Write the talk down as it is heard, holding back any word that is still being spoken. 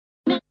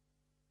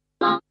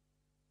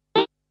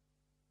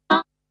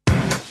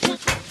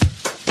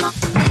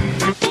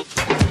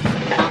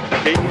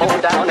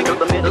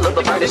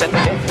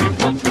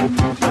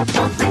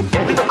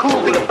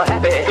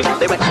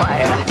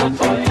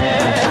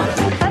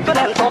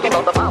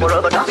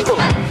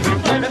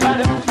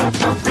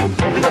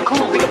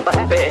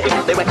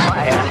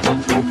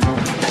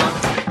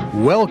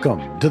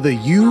Welcome to the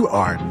You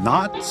Are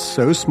Not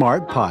So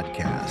Smart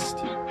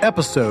podcast,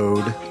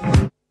 episode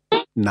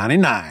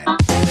 99.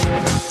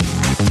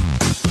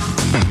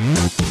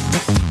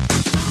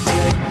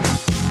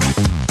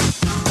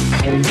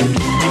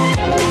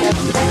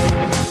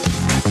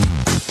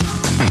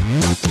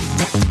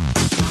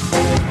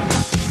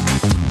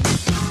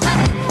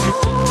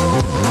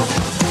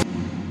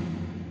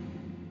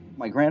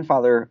 My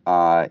grandfather,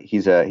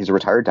 he's a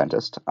retired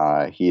dentist.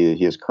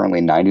 He is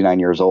currently 99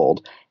 years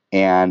old,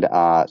 and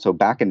so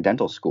back in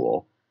dental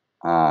school,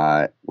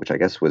 which I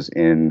guess was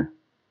in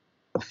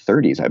the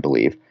 30s, I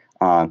believe,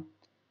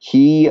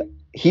 he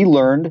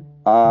learned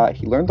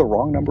the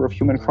wrong number of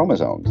human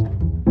chromosomes.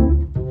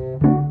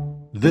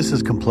 This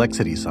is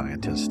complexity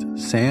scientist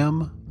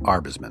Sam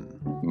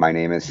Arbesman. My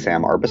name is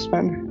Sam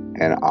Arbesman,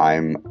 and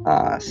I'm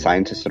a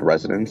scientist in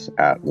residence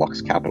at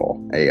Lux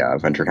Capital, a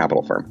venture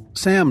capital firm.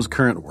 Sam's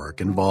current work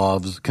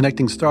involves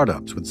connecting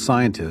startups with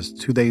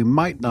scientists who they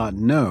might not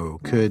know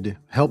could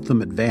help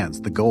them advance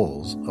the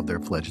goals of their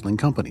fledgling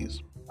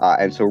companies.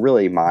 And so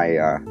really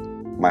my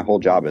whole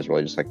job is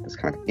really just like this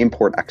kind of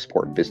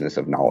import-export business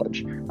of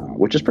knowledge,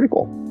 which is pretty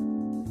cool.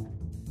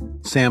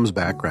 Sam's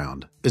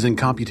background is in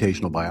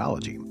computational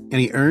biology, and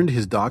he earned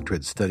his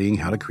doctorate studying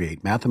how to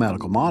create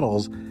mathematical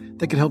models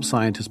that could help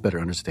scientists better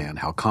understand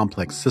how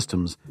complex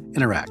systems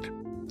interact,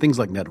 things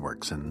like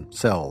networks and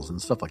cells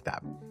and stuff like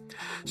that.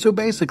 So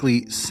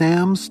basically,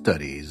 Sam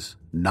studies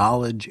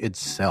knowledge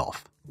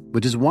itself,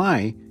 which is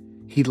why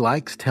he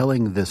likes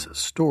telling this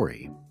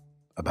story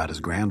about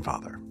his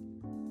grandfather.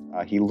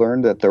 He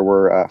learned that there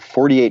were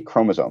 48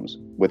 chromosomes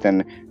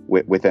within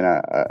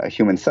a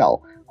human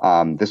cell.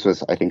 This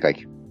was, I think,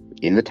 like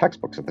in the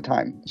textbooks at the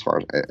time, as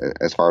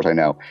far as I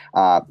know.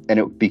 And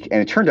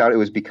it turned out it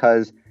was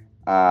because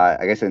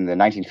I guess in the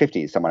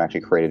 1950s, someone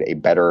actually created a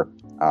better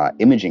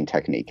imaging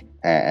technique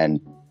and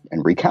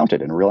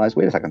recounted and realized,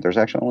 wait a second, there's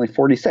actually only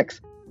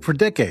 46. For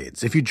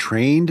decades, if you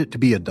trained to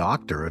be a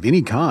doctor of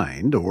any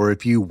kind, or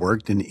if you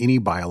worked in any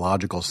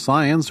biological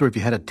science, or if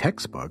you had a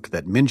textbook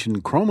that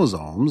mentioned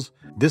chromosomes,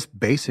 this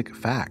basic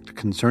fact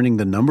concerning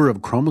the number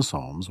of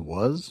chromosomes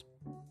was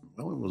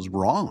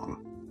wrong.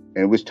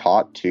 And it was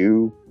taught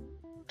to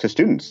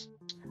students,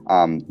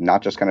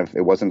 not just kind of,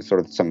 it wasn't sort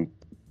of some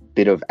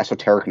bit of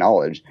esoteric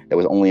knowledge that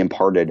was only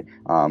imparted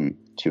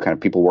to kind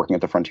of people working at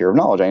the frontier of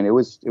knowledge. I mean, it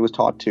was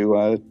taught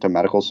to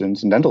medical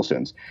students and dental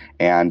students.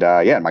 And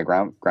my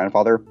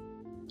grandfather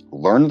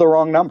learned the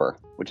wrong number,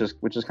 which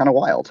is kind of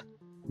wild.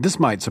 This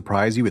might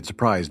surprise you. It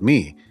surprised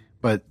me.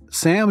 But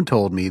Sam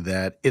told me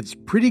that it's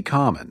pretty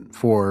common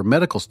for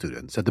medical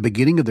students at the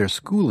beginning of their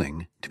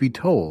schooling to be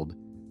told,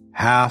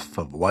 half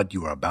of what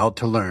you are about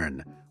to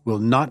learn will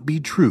not be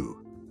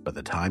true by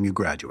the time you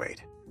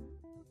graduate.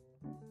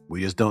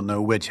 We just don't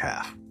know which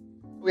half.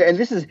 And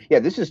this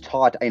is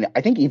taught. And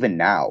I think even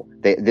now,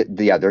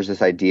 there's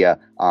this idea,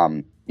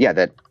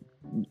 that,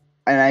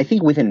 and I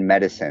think within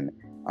medicine,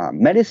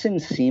 medicine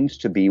seems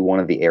to be one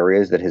of the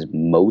areas that has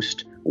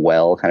most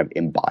well kind of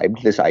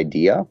imbibed this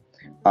idea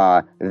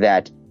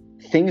that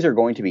things are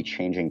going to be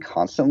changing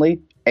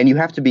constantly, and you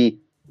have to be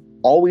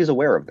always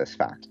aware of this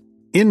fact.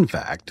 In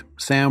fact,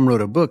 Sam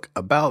wrote a book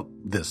about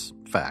this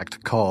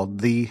fact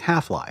called The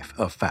Half-Life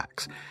of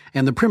Facts.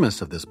 And the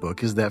premise of this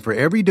book is that for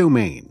every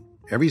domain,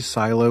 every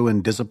silo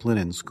and discipline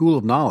and school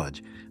of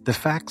knowledge, the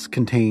facts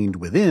contained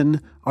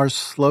within are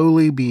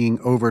slowly being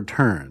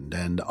overturned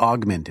and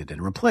augmented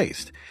and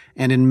replaced.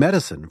 And in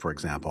medicine, for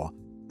example,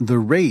 the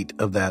rate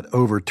of that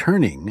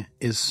overturning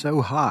is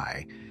so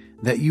high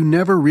that you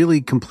never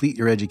really complete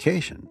your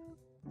education.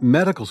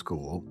 Medical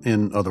school,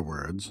 in other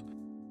words,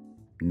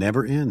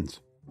 never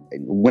ends.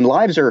 When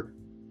lives are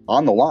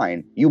on the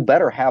line, you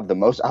better have the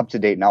most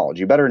up-to-date knowledge.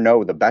 You better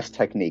know the best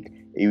technique.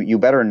 You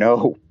better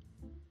know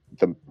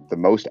the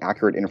most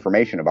accurate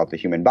information about the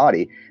human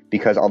body,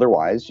 because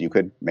otherwise you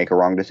could make a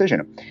wrong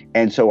decision.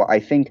 And so I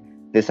think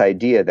this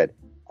idea that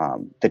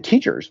the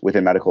teachers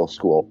within medical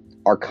school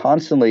are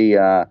constantly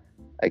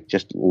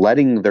just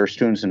letting their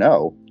students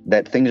know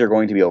that things are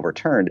going to be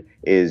overturned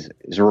is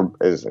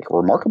like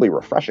remarkably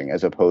refreshing,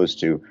 as opposed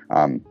to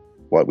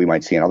what we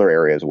might see in other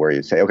areas where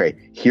you say, okay,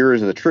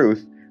 here's the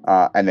truth,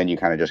 and then you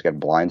kind of just get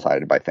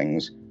blindsided by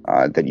things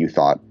that you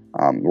thought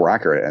were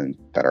accurate and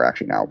that are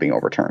actually now being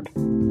overturned.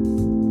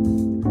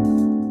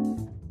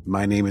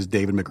 My name is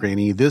David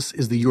McRaney. This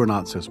is the You're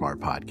Not So Smart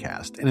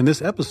podcast. And in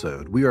this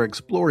episode, we are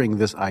exploring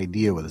this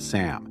idea with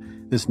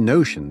Sam, this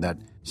notion that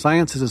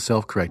science is a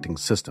self-correcting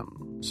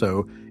system.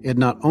 So it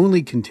not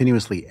only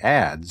continuously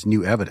adds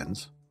new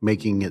evidence,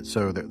 making it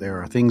so that there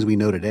are things we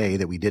know today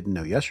that we didn't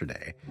know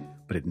yesterday,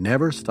 but it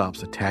never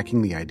stops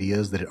attacking the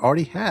ideas that it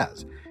already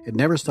has. It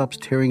never stops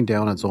tearing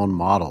down its own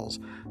models.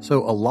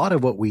 So a lot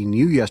of what we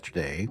knew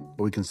yesterday,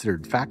 what we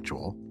considered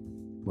factual,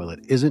 well,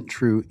 it isn't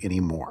true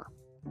anymore.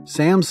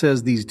 Sam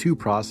says these two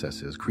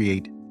processes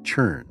create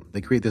churn. They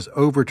create this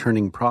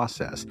overturning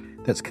process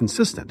that's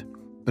consistent,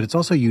 but it's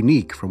also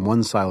unique from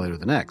one silo to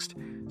the next.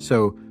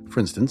 So, for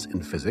instance,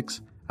 in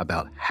physics,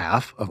 about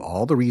half of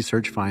all the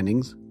research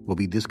findings will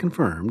be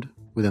disconfirmed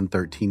within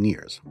 13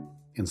 years.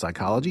 In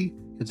psychology,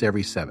 it's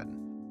every 7.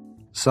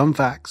 Some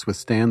facts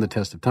withstand the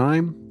test of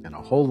time, and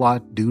a whole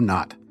lot do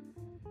not.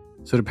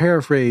 So to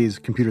paraphrase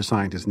computer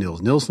scientist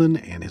Nils Nilsson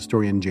and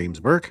historian James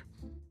Burke,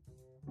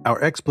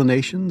 our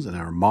explanations and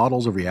our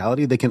models of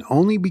reality, they can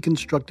only be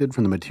constructed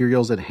from the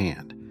materials at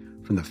hand,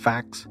 from the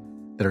facts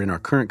that are in our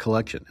current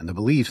collection and the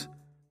beliefs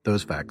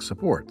those facts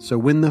support. So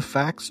when the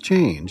facts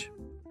change,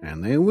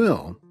 and they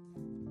will,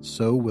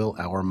 so will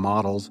our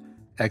models,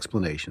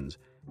 explanations,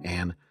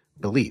 and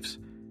beliefs.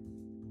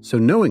 So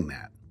knowing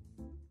that,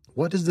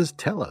 what does this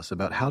tell us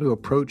about how to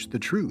approach the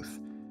truth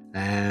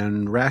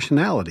and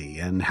rationality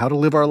and how to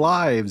live our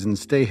lives and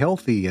stay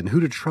healthy and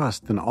who to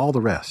trust and all the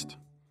rest?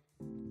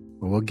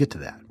 Well, we'll get to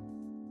that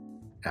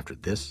after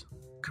this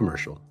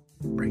commercial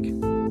break.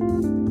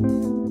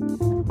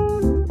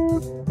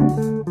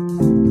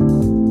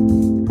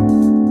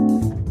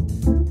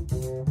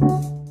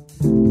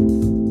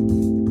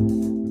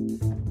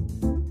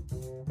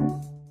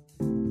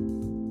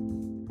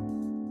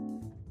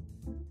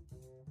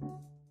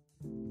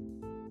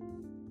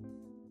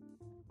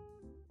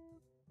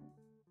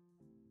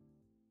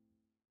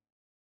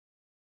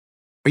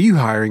 Are you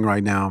hiring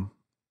right now?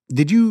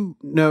 Did you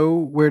know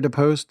where to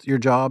post your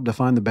job to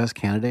find the best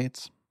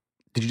candidates?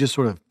 Did you just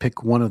sort of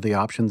pick one of the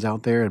options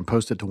out there and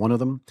post it to one of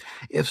them?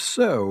 If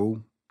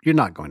so, you're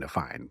not going to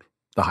find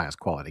the highest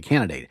quality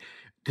candidate.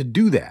 To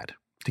do that,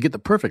 to get the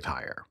perfect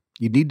hire,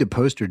 you need to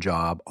post your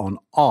job on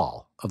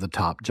all of the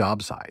top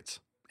job sites.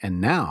 And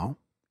now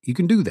you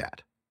can do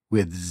that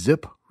with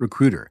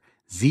ZipRecruiter,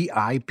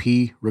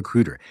 ZIP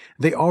Recruiter.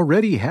 They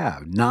already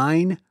have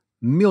 9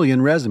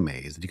 million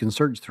resumes that you can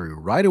search through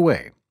right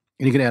away.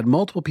 And you can add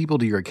multiple people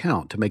to your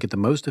account to make it the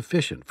most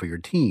efficient for your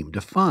team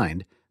to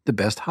find the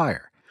best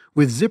hire.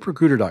 With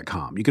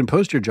ZipRecruiter.com, you can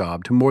post your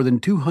job to more than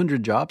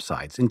 200 job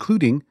sites,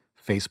 including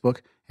Facebook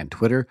and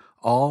Twitter,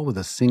 all with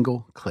a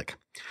single click.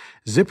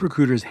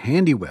 ZipRecruiter's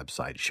handy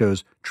website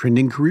shows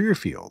trending career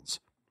fields,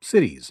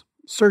 cities,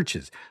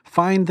 searches.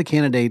 Find the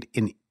candidate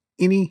in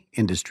any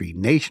industry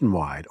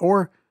nationwide,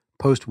 or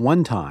post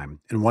one time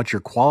and watch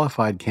your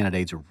qualified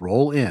candidates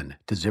roll in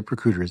to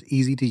ZipRecruiter's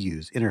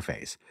easy-to-use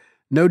interface.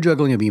 No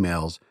juggling of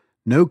emails,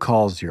 no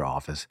calls to your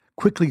office.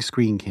 Quickly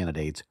screen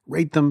candidates,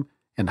 rate them,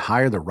 and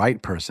hire the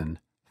right person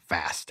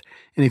fast.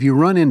 And if you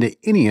run into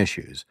any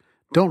issues,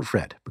 don't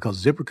fret,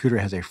 because ZipRecruiter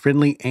has a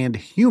friendly and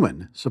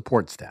human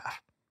support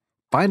staff.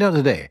 Find out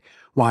today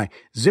why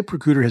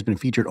ZipRecruiter has been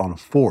featured on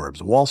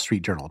Forbes, Wall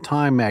Street Journal,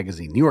 Time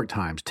Magazine, New York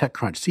Times,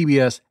 TechCrunch,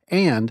 CBS,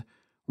 and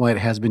why it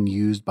has been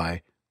used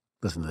by,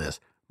 listen to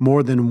this,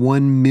 more than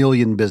 1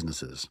 million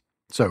businesses.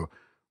 So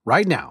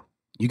right now,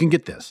 you can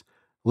get this.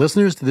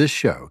 Listeners to this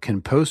show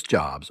can post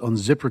jobs on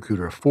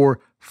ZipRecruiter for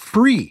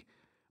free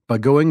by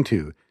going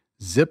to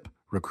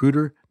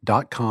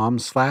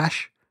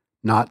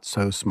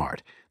ZipRecruiter.com/notsosmart.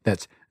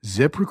 That's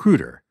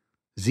ZipRecruiter,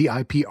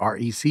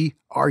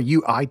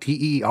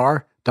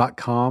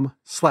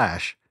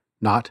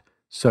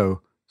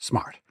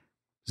 ZipRecruiter.com/notsosmart.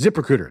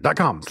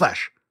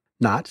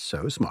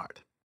 ZipRecruiter.com/notsosmart.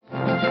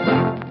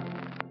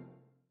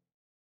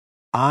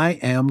 I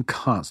am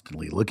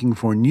constantly looking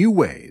for new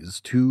ways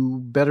to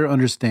better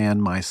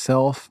understand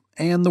myself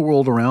and the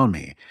world around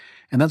me.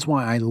 And that's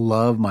why I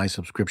love my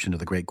subscription to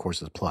the Great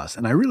Courses Plus.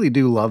 And I really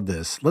do love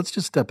this. Let's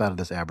just step out of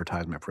this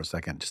advertisement for a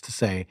second just to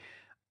say,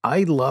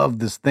 I love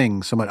this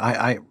thing so much.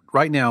 I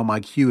right now, my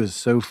queue is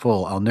so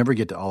full, I'll never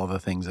get to all of the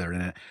things that are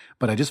in it.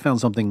 But I just found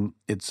something,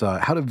 it's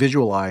how to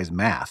visualize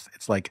math.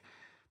 It's like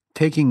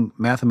taking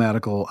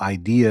mathematical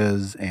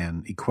ideas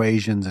and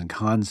equations and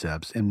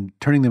concepts and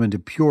turning them into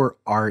pure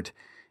art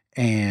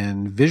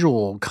and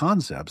visual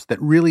concepts that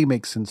really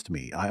make sense to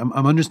me. I'm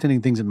understanding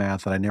things in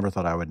math that I never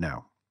thought I would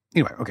know.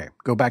 Anyway, okay,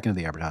 go back into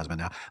the advertisement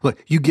now.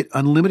 Look, you get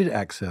unlimited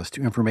access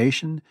to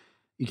information,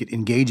 you get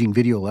engaging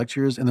video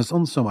lectures, and there's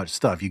so much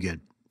stuff. You get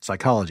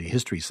psychology,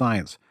 history,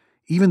 science,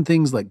 even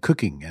things like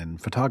cooking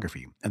and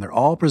photography, and they're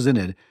all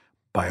presented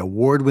by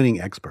award-winning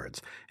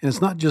experts. And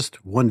it's not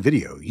just one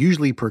video.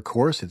 Usually per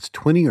course, it's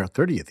 20 or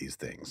 30 of these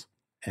things.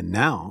 And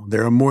now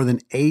there are more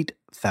than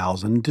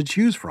 8,000 to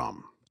choose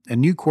from.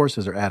 And new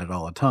courses are added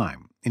all the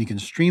time. And you can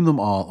stream them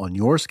all on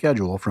your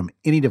schedule from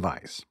any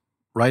device.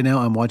 Right now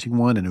I'm watching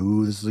one,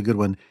 and this is a good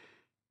one.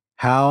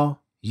 How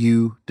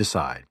You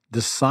Decide.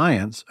 The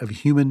Science of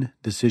Human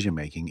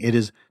Decision-Making. It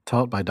is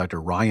taught by Dr.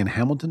 Ryan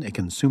Hamilton, a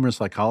consumer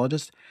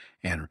psychologist,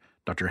 and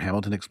Dr.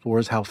 Hamilton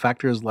explores how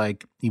factors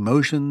like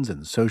emotions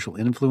and social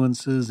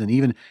influences and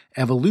even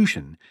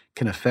evolution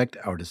can affect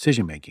our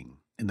decision-making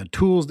and the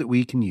tools that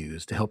we can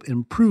use to help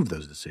improve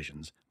those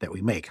decisions that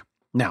we make.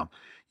 Now,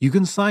 you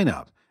can sign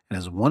up, and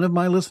as one of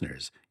my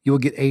listeners, you will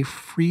get a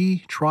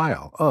free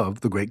trial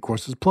of the Great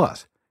Courses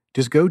Plus.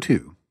 Just go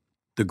to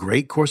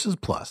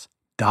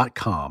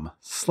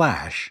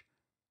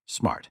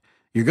thegreatcoursesplus.com/smart.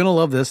 You're going to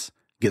love this.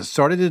 Get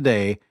started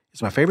today.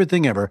 It's my favorite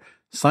thing ever.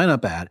 Sign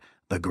up at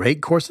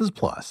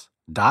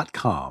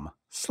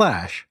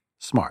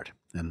thegreatcoursesplus.com/smart.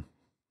 And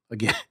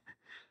again,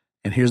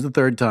 and here's the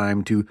third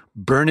time to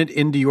burn it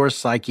into your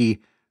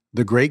psyche,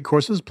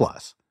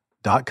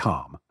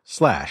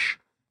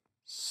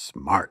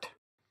 thegreatcoursesplus.com/smart.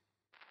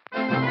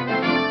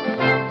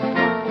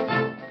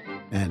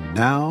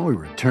 now we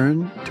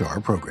return to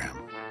our program.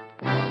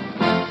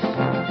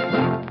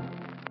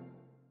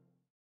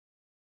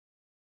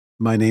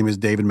 My name is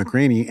David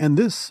McRaney, and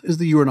this is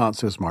the You Are Not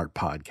So Smart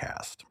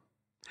podcast.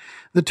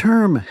 The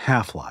term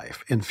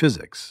half-life in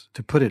physics,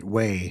 to put it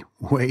way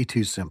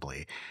too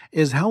simply,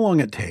 is how long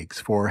it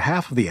takes for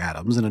half of the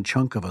atoms in a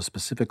chunk of a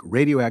specific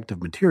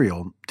radioactive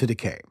material to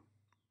decay.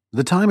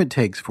 The time it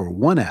takes for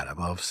one atom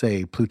of,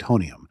 say,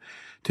 plutonium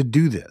to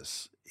do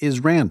this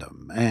is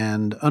random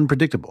and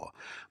unpredictable,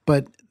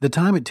 but the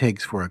time it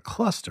takes for a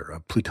cluster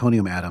of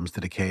plutonium atoms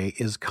to decay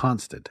is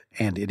constant,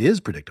 and it is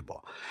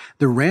predictable.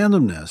 The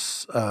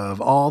randomness of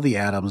all the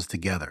atoms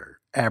together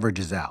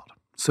averages out.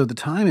 So the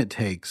time it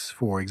takes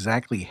for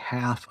exactly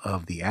half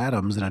of the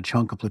atoms in a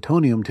chunk of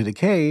plutonium to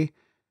decay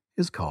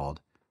is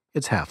called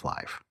its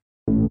half-life.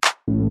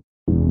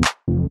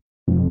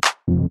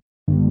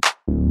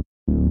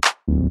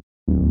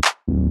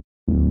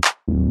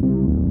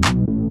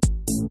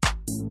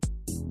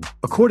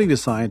 According to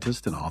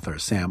scientist and author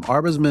Sam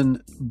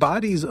Arbesman,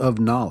 bodies of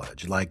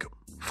knowledge like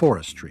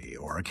forestry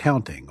or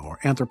accounting or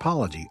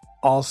anthropology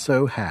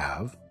also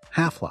have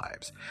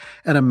half-lives,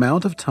 an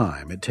amount of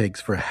time it takes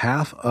for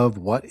half of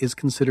what is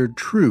considered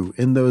true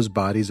in those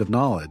bodies of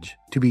knowledge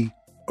to be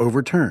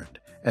overturned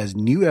as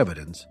new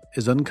evidence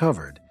is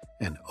uncovered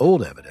and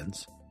old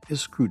evidence is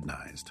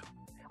scrutinized.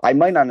 I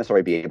might not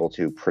necessarily be able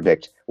to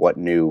predict what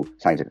new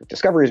scientific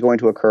discovery is going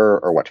to occur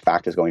or what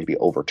fact is going to be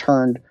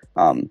overturned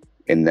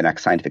in the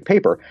next scientific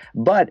paper,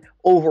 but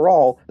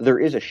overall, there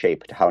is a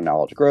shape to how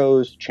knowledge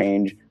grows,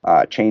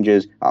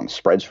 changes,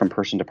 spreads from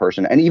person to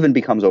person, and even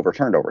becomes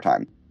overturned over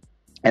time.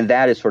 And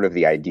that is sort of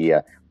the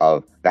idea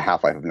of the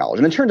half-life of knowledge.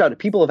 And it turns out that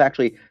people have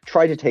actually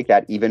tried to take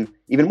that even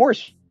more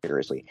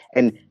seriously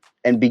and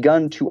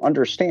begun to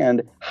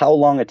understand how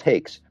long it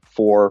takes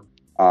for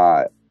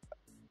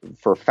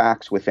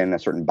facts within a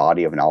certain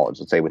body of knowledge,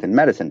 let's say within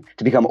medicine,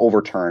 to become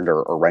overturned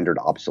or rendered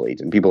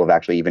obsolete. And people have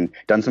actually even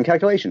done some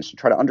calculations to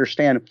try to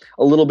understand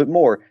a little bit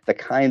more the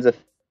kinds of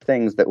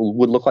things that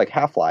would look like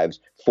half-lives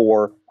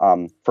for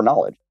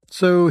knowledge.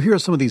 So here are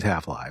some of these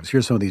half-lives.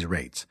 Here's some of these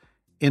rates.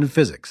 In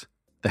physics,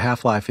 the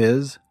half-life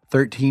is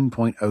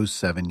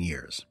 13.07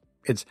 years.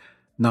 It's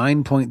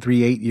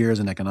 9.38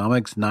 years in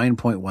economics,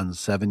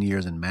 9.17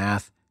 years in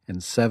math, and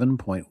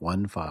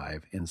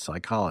 7.15 in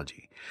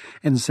psychology.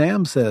 And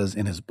Sam says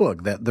in his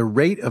book that the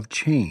rate of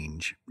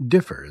change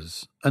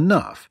differs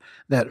enough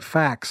that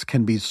facts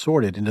can be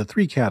sorted into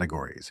three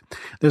categories.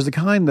 There's the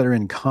kind that are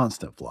in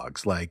constant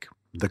flux, like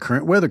the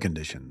current weather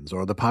conditions,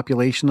 or the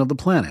population of the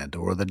planet,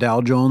 or the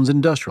Dow Jones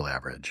Industrial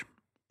Average.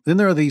 Then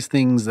there are these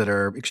things that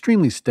are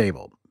extremely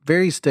stable,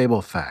 very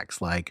stable facts,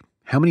 like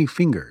how many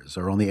fingers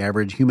are on the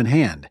average human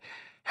hand,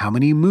 how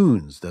many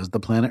moons does the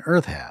planet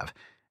Earth have,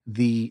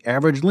 the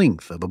average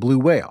length of a blue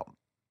whale.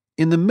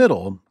 In the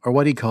middle are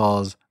what he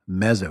calls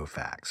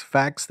mesofacts,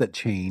 facts that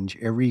change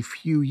every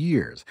few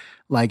years,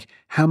 like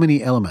how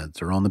many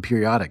elements are on the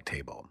periodic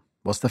table,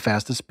 what's the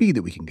fastest speed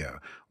that we can go,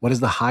 what is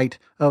the height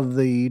of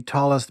the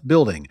tallest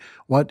building,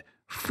 what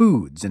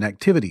foods and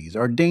activities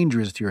are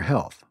dangerous to your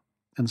health,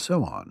 and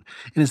so on.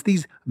 And it's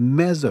these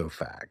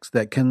mesofacts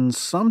that can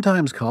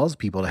sometimes cause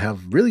people to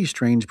have really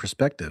strange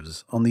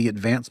perspectives on the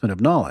advancement of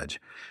knowledge.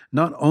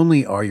 Not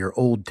only are your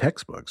old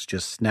textbooks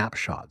just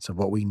snapshots of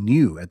what we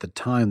knew at the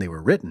time they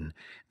were written,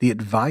 the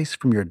advice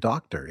from your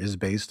doctor is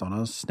based on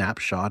a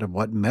snapshot of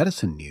what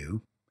medicine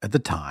knew at the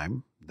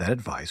time that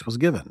advice was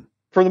given.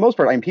 For the most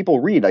part, I mean,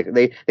 people read, like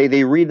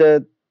they read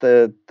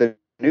the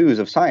news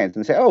of science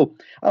and say, oh,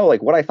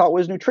 like what I thought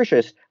was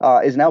nutritious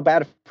is now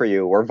bad for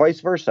you, or vice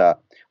versa.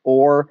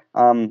 Or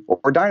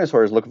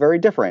dinosaurs look very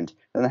different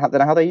than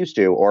how they used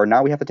to. Or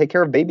now we have to take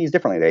care of babies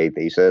differently.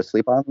 They used to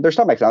sleep on their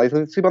stomachs. Now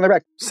they sleep on their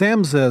back.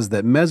 Sam says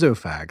that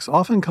mesofacts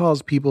often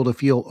cause people to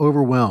feel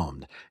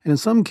overwhelmed. And in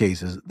some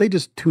cases, they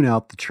just tune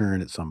out the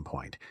churn at some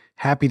point,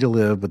 happy to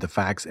live with the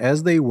facts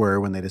as they were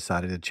when they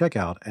decided to check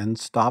out and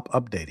stop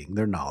updating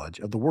their knowledge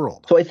of the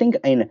world. So I think,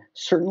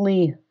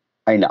 certainly,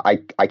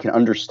 I can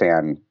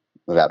understand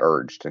that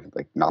urge to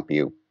not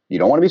be. You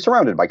don't want to be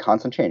surrounded by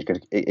constant change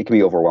because it can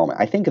be overwhelming.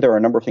 I think there are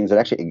a number of things that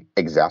actually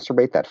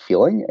exacerbate that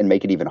feeling and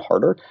make it even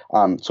harder.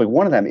 So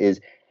one of them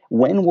is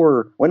when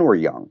we're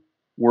young,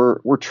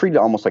 we're treated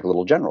almost like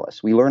little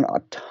generalists. We learn a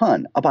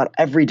ton about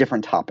every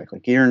different topic.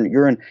 Like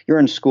you're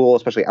in school,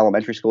 especially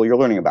elementary school. You're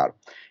learning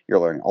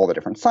all the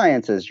different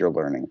sciences. You're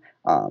learning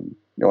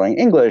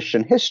English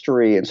and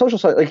history and social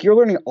science. Like you're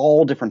learning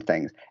all different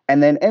things.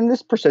 And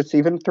this persists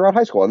even throughout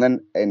high school. And then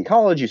in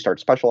college, you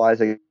start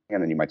specializing.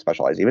 And then you might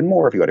specialize even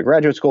more if you go to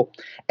graduate school.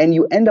 And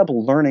you end up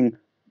learning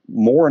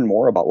more and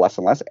more about less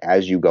and less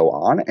as you go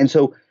on. And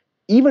so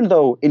even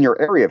though in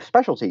your area of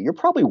specialty, you're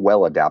probably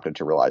well adapted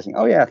to realizing,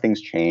 oh yeah,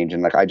 things change.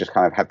 And I just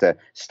kind of have to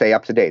stay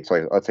up to date.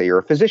 So let's say you're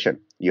a physician.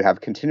 You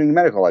have continuing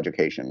medical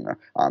education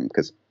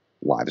because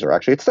lives are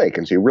actually at stake.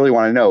 And so you really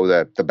want to know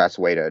the best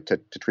way to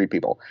treat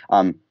people.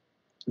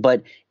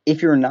 But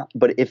if you're not,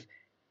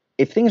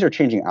 if things are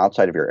changing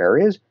outside of your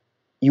areas,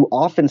 you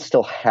often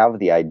still have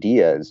the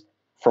ideas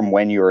from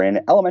when you were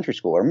in elementary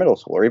school or middle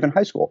school or even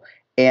high school.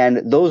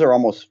 And those are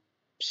almost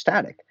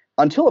static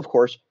until, of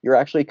course, you're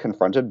actually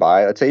confronted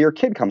by, let's say your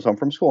kid comes home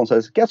from school and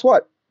says, guess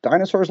what?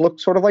 Dinosaurs look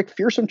sort of like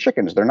fearsome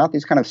chickens. They're not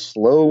these kind of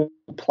slow,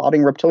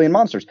 plodding reptilian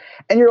monsters.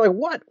 And you're like,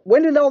 what?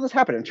 When did all this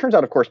happen? And it turns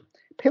out, of course,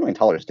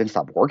 paleontologists didn't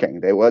stop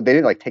working. They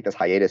didn't like take this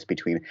hiatus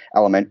between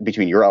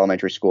your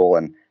elementary school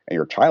and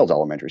your child's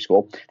elementary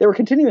school. They were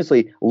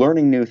continuously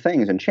learning new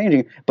things and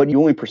changing, but you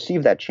only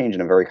perceive that change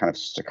in a very kind of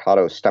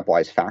staccato,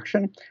 stepwise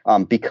fashion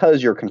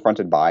because you're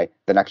confronted by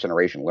the next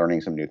generation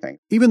learning some new things.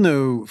 Even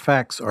though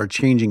facts are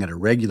changing at a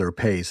regular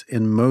pace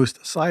in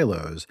most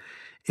silos,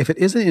 if it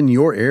isn't in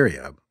your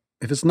area,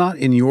 if it's not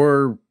in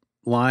your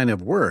line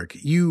of work,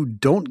 you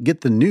don't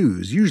get the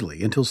news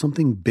usually until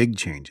something big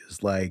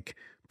changes, like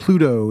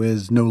Pluto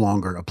is no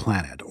longer a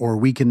planet, or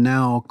we can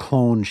now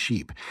clone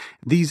sheep.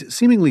 These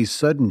seemingly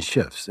sudden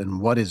shifts in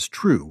what is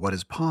true, what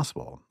is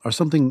possible, are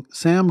something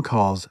Sam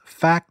calls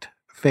fact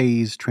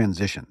phase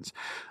transitions.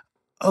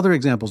 Other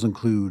examples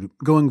include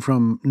going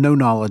from no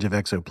knowledge of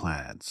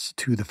exoplanets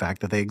to the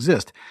fact that they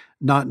exist,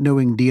 not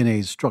knowing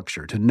DNA's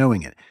structure to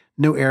knowing it,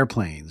 no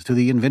airplanes to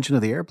the invention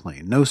of the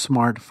airplane, no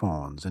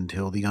smartphones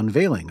until the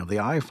unveiling of the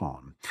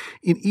iPhone.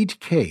 In each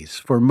case,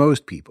 for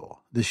most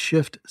people, the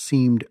shift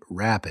seemed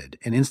rapid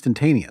and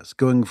instantaneous,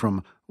 going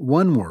from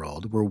one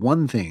world where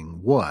one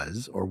thing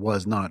was or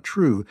was not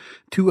true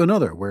to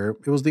another where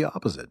it was the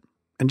opposite.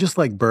 And just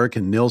like Burke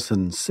and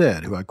Nilsson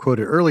said, who I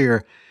quoted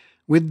earlier,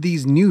 with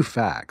these new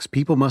facts,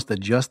 people must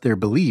adjust their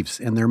beliefs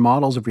and their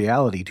models of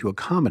reality to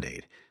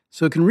accommodate.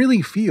 So it can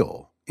really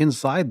feel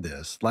inside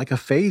this like a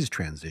phase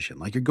transition,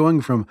 like you're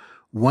going from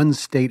one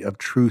state of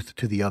truth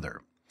to the other.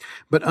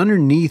 But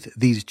underneath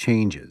these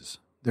changes,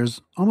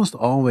 there's almost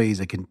always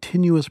a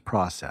continuous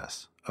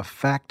process of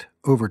fact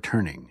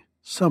overturning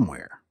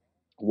somewhere.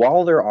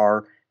 While there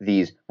are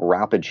these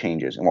rapid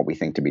changes in what we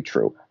think to be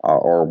true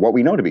or what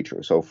we know to be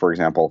true. So, for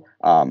example,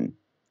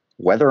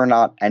 whether or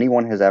not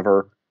anyone has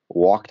ever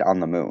walked on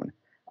the moon.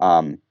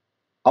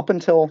 Up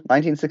until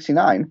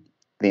 1969,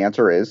 the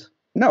answer is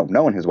no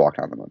one has walked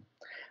on the moon.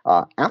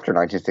 After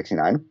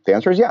 1969, the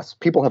answer is yes,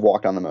 people have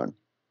walked on the moon.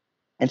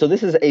 And so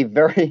this is a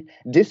very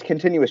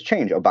discontinuous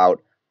change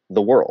about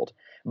the world.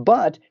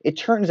 But it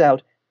turns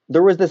out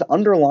there was this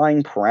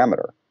underlying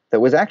parameter that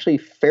was actually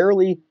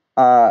fairly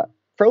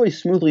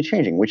smoothly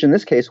changing, which in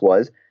this case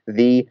was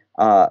the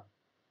kind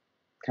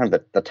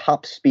of the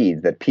top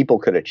speeds that people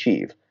could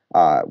achieve.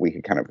 We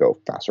could kind of go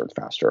faster and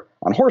faster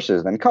on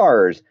horses, then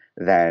cars,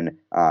 then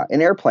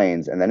in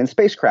airplanes, and then in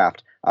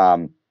spacecraft.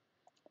 And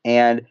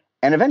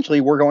eventually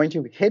we're going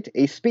to hit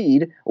a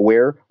speed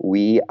where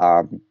we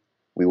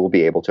will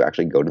be able to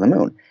actually go to the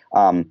moon.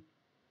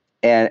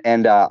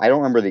 And I don't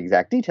remember the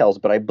exact details,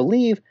 but I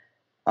believe,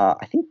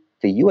 I think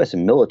the U.S.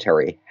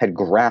 military had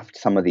graphed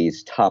some of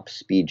these top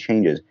speed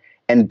changes.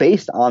 And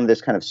based on this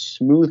kind of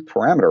smooth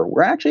parameter,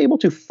 we're actually able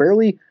to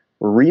fairly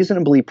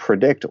reasonably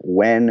predict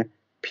when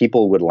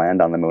people would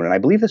land on the moon. And I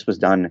believe this was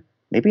done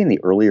maybe in the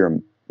earlier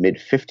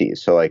mid-50s.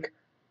 So like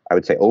I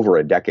would say over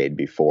a decade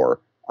before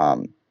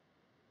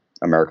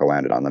America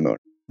landed on the moon.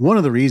 One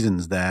of the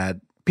reasons that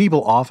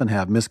people often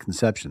have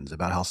misconceptions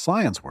about how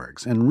science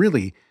works and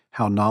really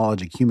how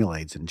knowledge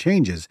accumulates and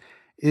changes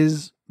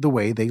is the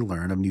way they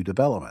learn of new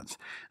developments.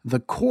 The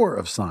core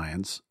of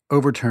science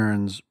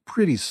overturns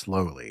pretty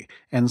slowly,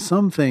 and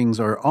some things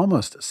are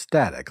almost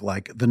static,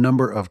 like the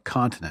number of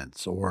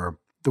continents or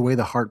the way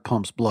the heart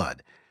pumps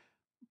blood.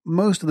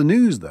 Most of the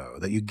news, though,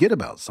 that you get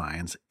about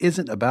science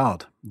isn't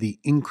about the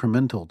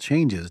incremental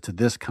changes to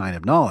this kind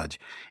of knowledge.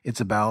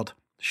 It's about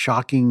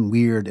shocking,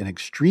 weird, and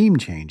extreme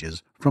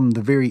changes from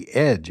the very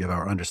edge of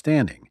our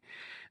understanding.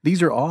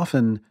 These are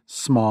often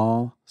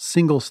small,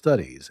 single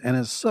studies, and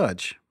as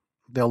such,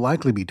 they'll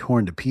likely be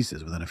torn to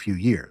pieces within a few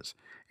years.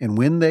 And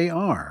when they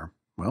are,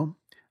 well,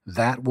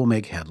 that will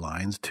make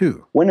headlines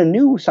too. When a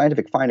new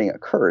scientific finding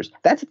occurs,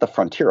 that's at the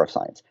frontier of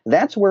science.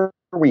 That's where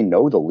we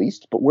know the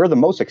least, but where the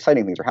most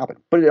exciting things are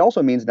happening. But it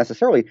also means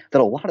necessarily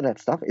that a lot of that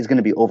stuff is going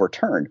to be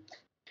overturned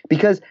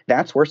because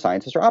that's where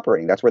scientists are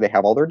operating. That's where they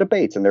have all their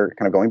debates and they're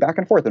kind of going back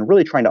and forth and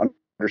really trying to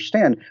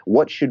understand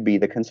what should be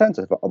the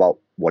consensus about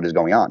what is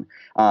going on.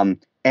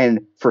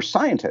 And for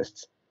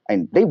scientists,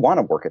 and they want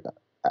to work at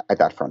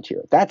that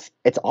frontier.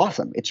 It's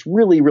awesome. It's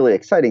really, really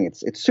exciting.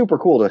 It's super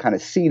cool to kind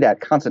of see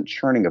that constant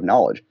churning of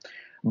knowledge.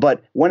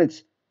 But when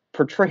it's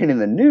portrayed in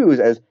the news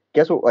as,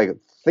 guess what, like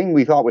thing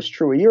we thought was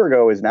true a year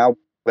ago is now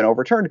been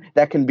overturned,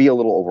 that can be a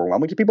little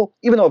overwhelming to people,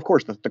 even though, of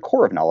course, the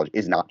core of knowledge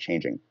is not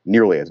changing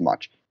nearly as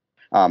much.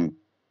 And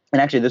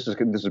actually, this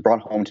was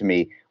brought home to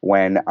me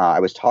when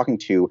I was talking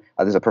to,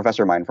 there's a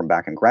professor of mine from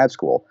back in grad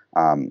school.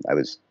 I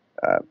was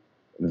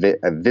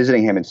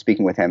visiting him and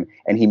speaking with him,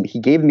 and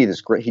he told me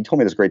this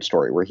great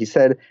story where he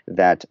said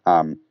that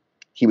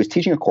he was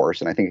teaching a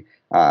course, and I think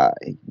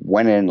he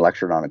went in and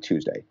lectured on a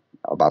Tuesday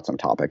about some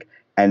topic,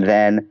 and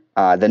then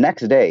the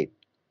next day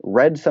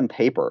read some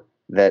paper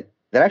that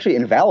actually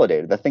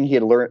invalidated the thing he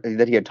had learned,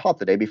 that he had taught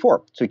the day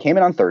before. So he came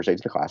in on Thursday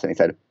to the class and he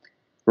said,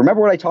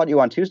 "Remember what I taught you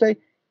on Tuesday?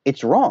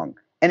 It's wrong.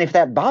 And if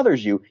that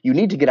bothers you, you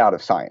need to get out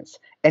of science."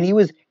 And he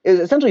was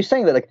essentially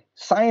saying that like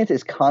science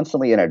is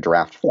constantly in a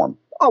draft form.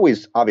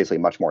 always obviously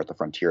much more at the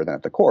frontier than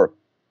at the core.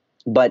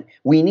 But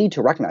we need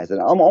to recognize that.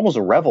 I'm almost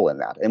revel in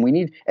that.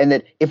 And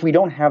that if we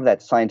don't have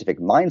that scientific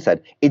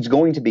mindset, it's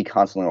going to be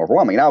constantly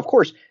overwhelming. Now, of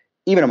course,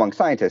 even among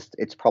scientists,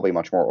 it's probably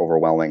much more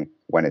overwhelming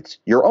when it's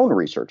your own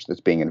research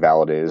that's being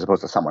invalidated as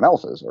opposed to someone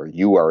else's, or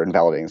you are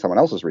invalidating someone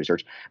else's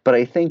research. But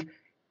I think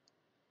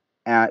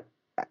at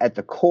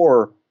the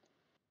core,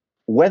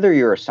 whether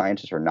you're a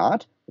scientist or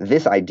not,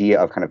 this idea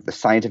of kind of the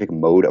scientific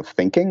mode of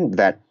thinking,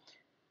 that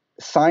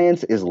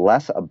science is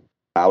less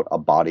about a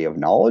body of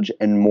knowledge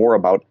and more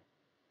about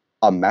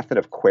a method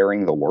of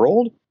querying the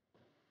world.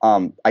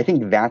 I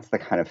think that's the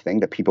kind of thing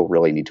that people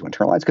really need to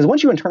internalize. Because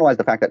once you internalize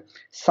the fact that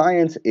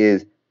science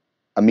is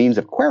a means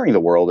of querying the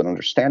world and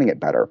understanding it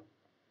better,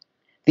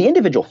 the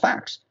individual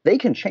facts, they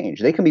can change,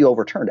 they can be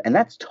overturned, and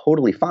that's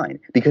totally fine,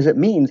 because it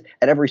means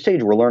at every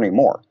stage we're learning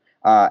more.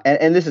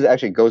 And this is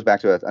actually goes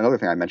back to another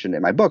thing I mentioned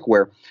in my book,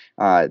 where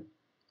Isaac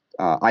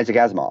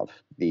Asimov,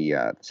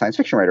 the science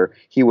fiction writer,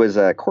 he was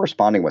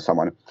corresponding with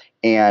someone,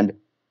 and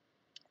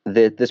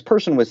this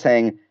person was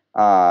saying,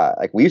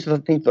 like, we used to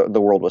think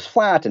the world was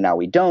flat, and now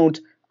we don't.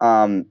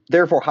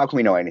 Therefore, how can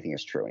we know anything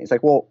is true? And he's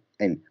like, well,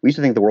 and we used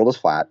to think the world was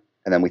flat,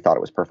 and then we thought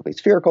it was perfectly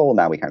spherical.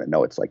 Now we kind of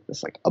know it's like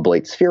this, like,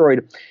 oblate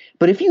spheroid.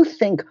 But if you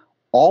think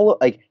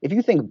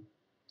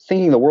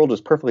thinking the world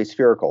is perfectly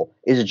spherical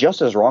is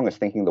just as wrong as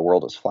thinking the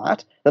world is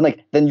flat,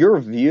 then your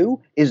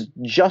view is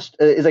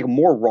like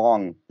more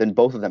wrong than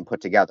both of them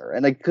put together.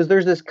 And because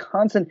there's this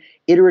constant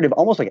iterative,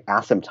 almost like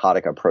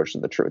asymptotic approach to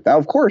the truth. Now,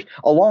 of course,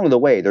 along the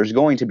way, there's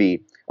going to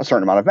be a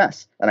certain amount of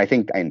mess. And I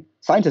think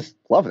scientists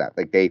love that.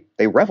 Like they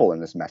revel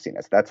in this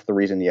messiness. That's the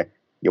reason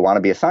you want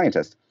to be a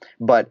scientist.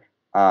 But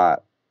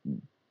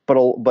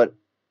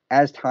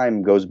as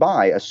time goes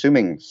by,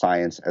 assuming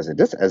science as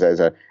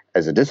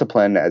a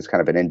discipline, as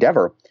kind of an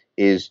endeavor,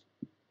 is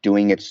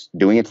doing its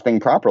thing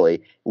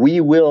properly,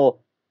 we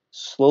will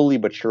slowly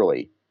but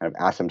surely kind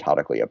of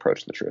asymptotically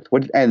approach the truth.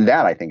 And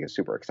that, I think, is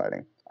super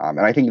exciting.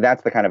 And I think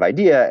that's the kind of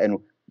idea and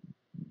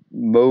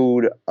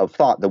mode of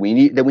thought that we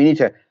need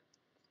to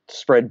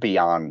spread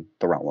beyond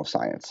the realm of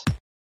science.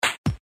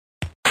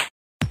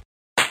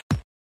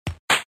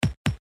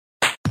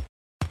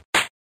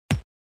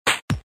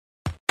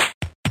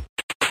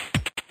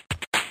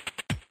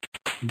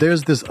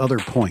 There's this other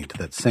point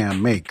that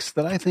Sam makes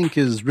that I think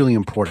is really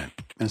important.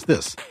 And it's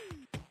this.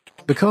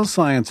 Because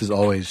science is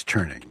always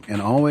churning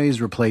and always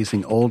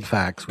replacing old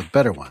facts with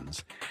better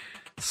ones,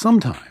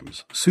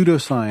 sometimes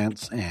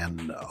pseudoscience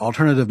and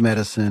alternative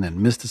medicine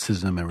and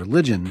mysticism and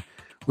religion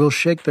will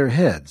shake their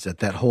heads at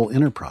that whole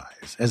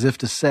enterprise, as if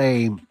to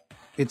say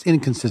it's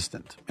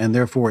inconsistent and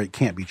therefore it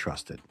can't be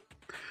trusted.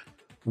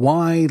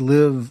 Why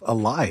live a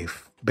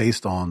life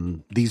based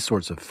on these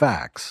sorts of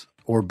facts,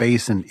 or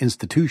base an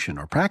institution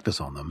or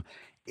practice on them,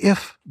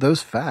 if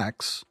those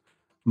facts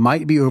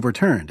might be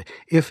overturned,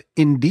 if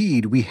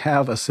indeed we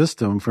have a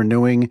system for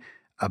knowing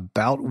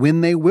about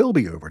when they will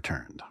be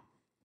overturned?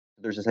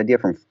 There's this idea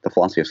from the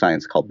philosophy of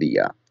science called the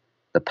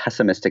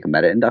pessimistic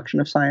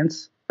meta-induction of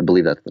science. I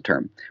believe that's the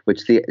term.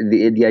 Which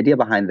the idea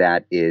behind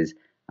that is,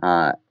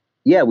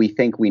 we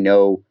think we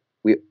know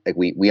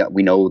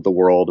we know the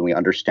world and we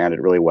understand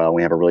it really well.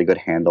 We have a really good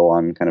handle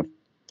on kind of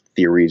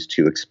theories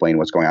to explain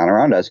what's going on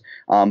around us.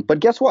 But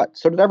guess what?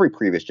 So did every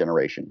previous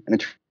generation. And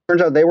it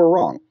turns out they were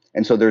wrong.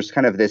 And so there's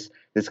kind of this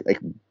like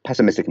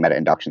pessimistic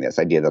meta-induction, this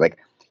idea that like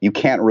you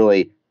can't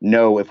really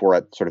know if we're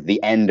at sort of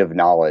the end of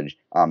knowledge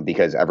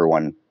because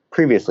everyone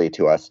previously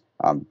to us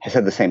has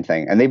said the same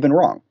thing and they've been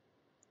wrong.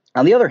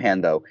 On the other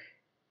hand, though,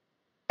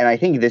 and I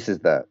think this is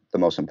the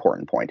most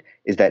important point,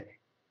 is that,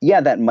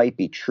 yeah, that might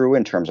be true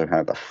in terms of kind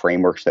of the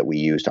frameworks that we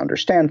use to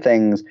understand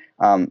things.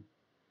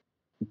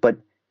 But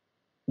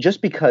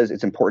just because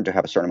it's important to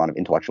have a certain amount of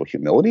intellectual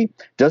humility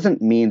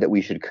doesn't mean that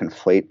we should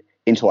conflate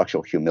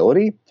intellectual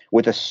humility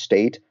with a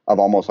state of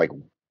almost like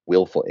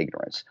willful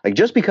ignorance. Like,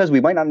 just because we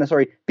might not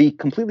necessarily be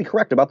completely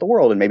correct about the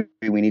world and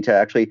maybe we need to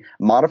actually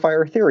modify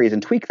our theories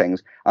and tweak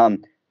things,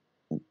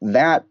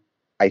 that,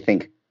 I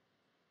think,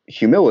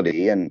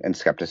 humility and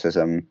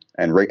skepticism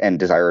and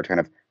desire to kind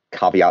of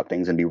caveat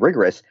things and be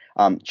rigorous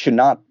should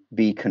not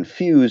be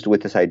confused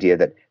with this idea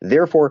that,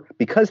 therefore,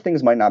 because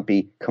things might not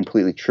be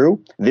completely true,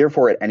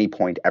 therefore at any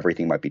point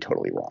everything might be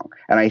totally wrong.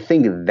 And I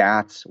think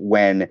that's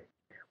when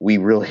we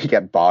really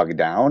get bogged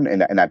down in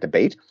that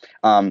debate.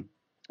 And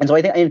so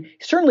I think,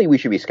 certainly we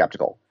should be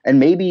skeptical, and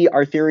maybe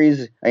our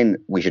theories,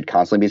 we should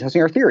constantly be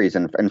testing our theories.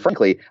 And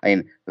frankly,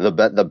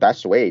 the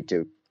best way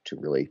to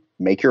really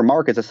make your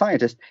mark as a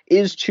scientist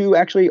is to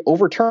actually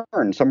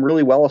overturn some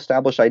really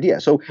well-established idea.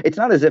 So it's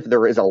not as if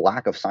there is a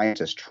lack of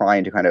scientists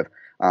trying to kind of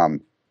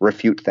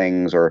refute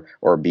things or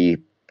be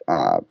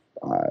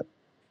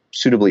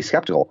suitably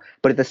skeptical.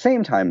 But at the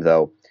same time,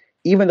 though,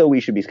 even though we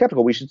should be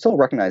skeptical, we should still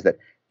recognize that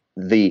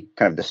the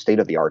kind of the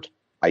state-of-the-art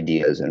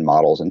ideas and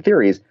models and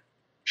theories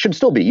should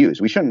still be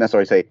used. We shouldn't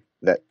necessarily say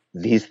that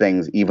these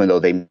things, even though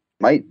they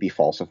might be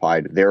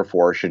falsified,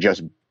 therefore should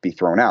just be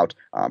thrown out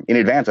in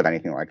advance of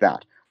anything like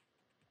that.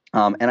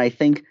 And I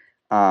think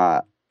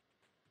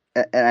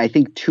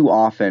too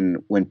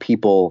often when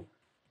people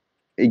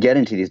get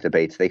into these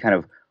debates, they kind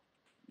of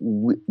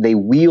they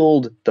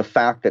wield the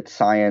fact that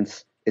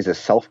science is a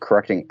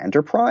self-correcting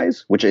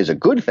enterprise, which is a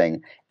good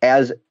thing,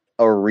 as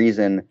a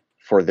reason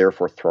for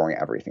therefore throwing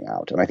everything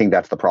out. And I think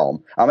that's the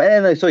problem.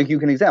 And so you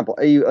can an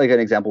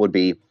example would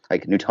be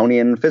like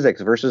Newtonian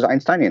physics versus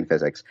Einsteinian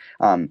physics.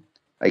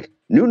 Like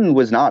Newton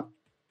was not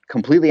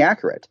completely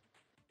accurate,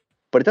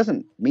 but it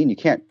doesn't mean you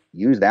can't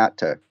use that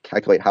to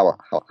calculate how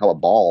a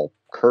ball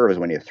curves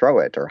when you throw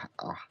it, or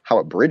how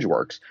a bridge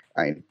works.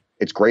 I mean,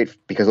 it's great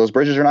because those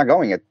bridges are not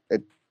going at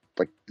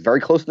like very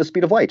close to the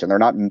speed of light, and they're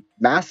not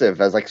massive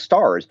as like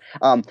stars.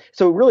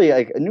 So really,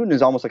 like Newton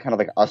is almost like kind of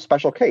like a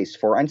special case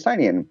for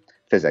Einsteinian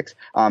physics.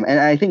 And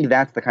I think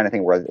that's the kind of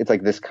thing where it's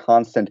like this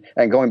constant,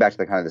 and going back to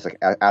the kind of this like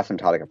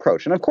asymptotic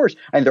approach. And of course,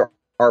 there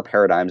are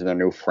paradigms and there are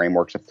new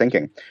frameworks of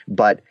thinking,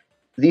 but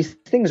these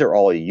things are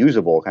all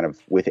usable kind of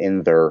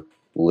within their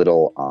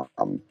little,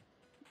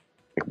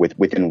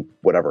 within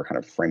whatever kind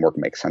of framework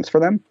makes sense for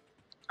them.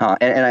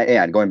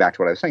 And going back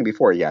to what I was saying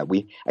before,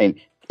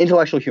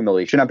 intellectual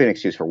humility should not be an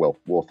excuse for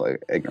willful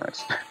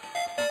ignorance.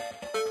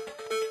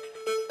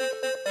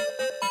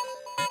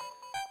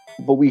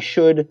 But we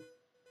should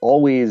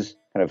always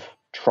kind of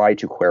try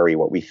to query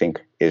what we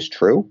think is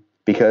true,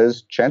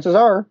 because chances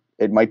are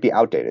it might be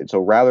outdated. So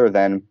rather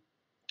than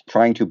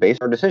trying to base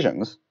our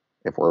decisions,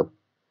 if we're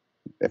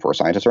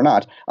scientists or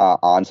not,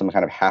 on some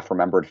kind of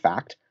half-remembered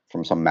fact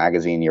from some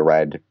magazine you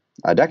read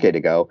a decade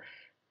ago,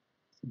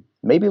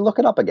 maybe look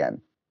it up again.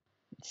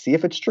 See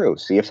if it's true.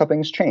 See if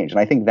something's changed. And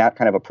I think that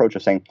kind of approach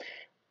of saying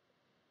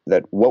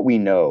that what we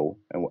know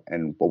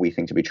and what we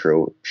think to be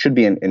true should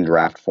be in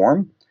draft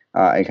form,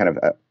 and kind of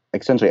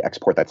essentially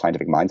export that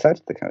scientific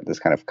mindset, this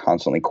kind of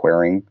constantly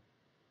querying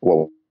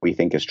what we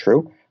think is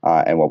true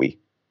and what we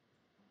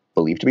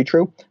believe to be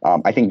true.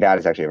 I think that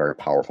is actually a very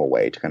powerful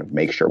way to kind of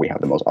make sure we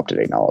have the most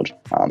up-to-date knowledge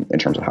in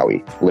terms of how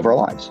we live our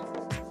lives.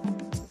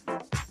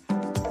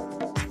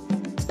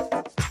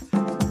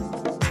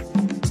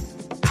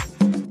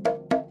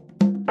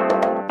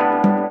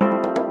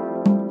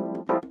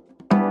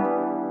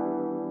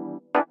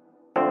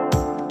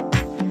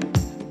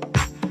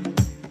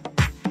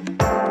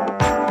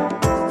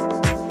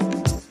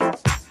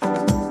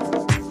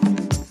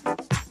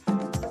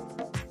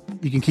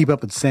 You can keep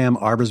up with Sam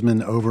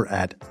Arbesman over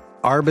at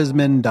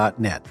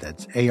arbesman.net.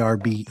 That's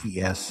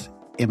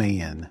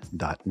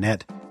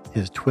ARBESMAN.net.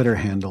 His Twitter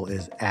handle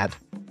is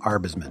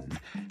 @Arbesman.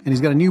 And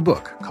he's got a new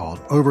book called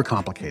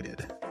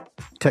Overcomplicated: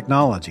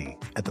 Technology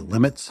at the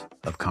Limits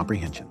of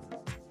Comprehension.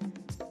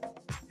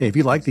 Hey, if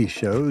you like these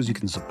shows, you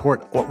can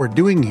support what we're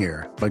doing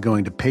here by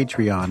going to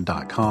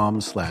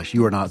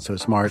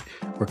patreon.com/youarenotsosmart.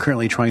 We're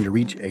currently trying to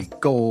reach a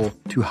goal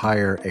to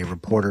hire a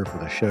reporter for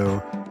the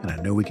show, and I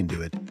know we can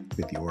do it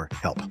with your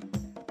help.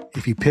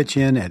 If you pitch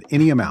in at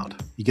any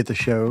amount, you get the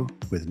show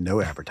with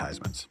no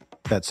advertisements.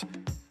 That's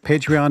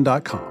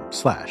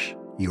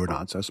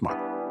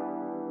patreon.com/youarenotsosmart.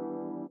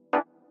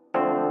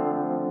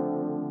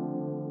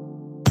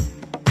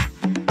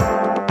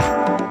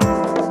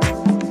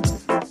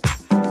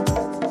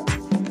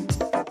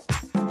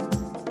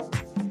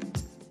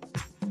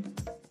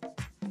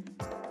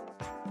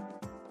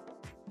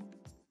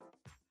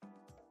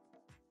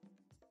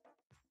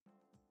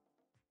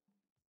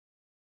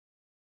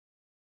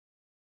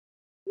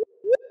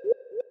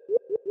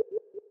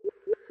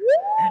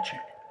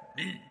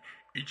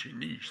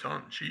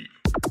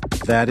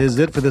 That is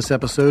it for this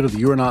episode of the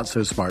You Are Not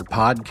So Smart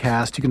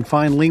podcast. You can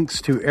find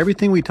links to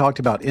everything we talked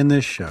about in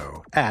this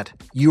show at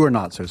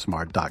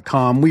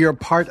youarenotsosmart.com. We are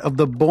part of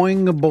the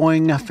Boing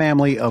Boing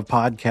family of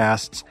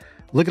podcasts.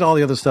 Look at all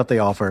the other stuff they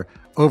offer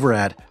over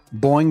at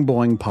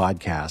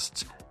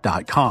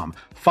boingboingpodcasts.com.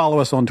 Follow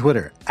us on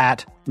Twitter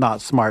at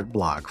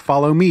NotSmartBlog.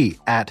 Follow me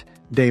at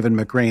David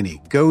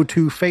McRaney. Go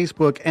to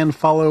Facebook and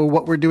follow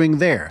what we're doing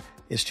there.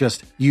 It's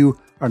just You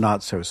Are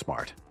Not So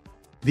Smart.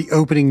 The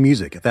opening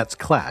music, that's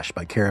Clash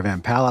by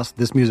Caravan Palace.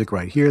 This music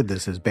right here,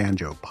 this is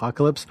Banjo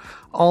Apocalypse.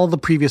 All the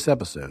previous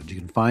episodes, you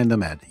can find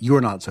them at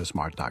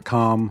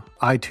youarenotsosmart.com,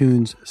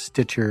 iTunes,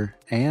 Stitcher,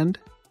 and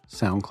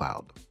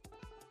SoundCloud.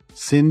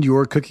 Send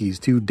your cookies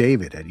to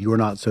David at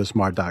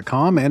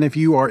youarenotsosmart.com. And if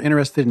you are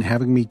interested in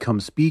having me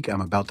come speak,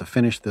 I'm about to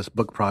finish this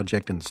book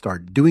project and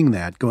start doing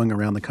that, going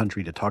around the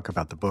country to talk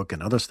about the book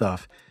and other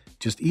stuff.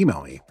 Just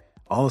email me.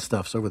 All the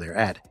stuff's over there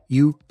at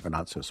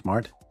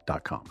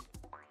youarenotsosmart.com.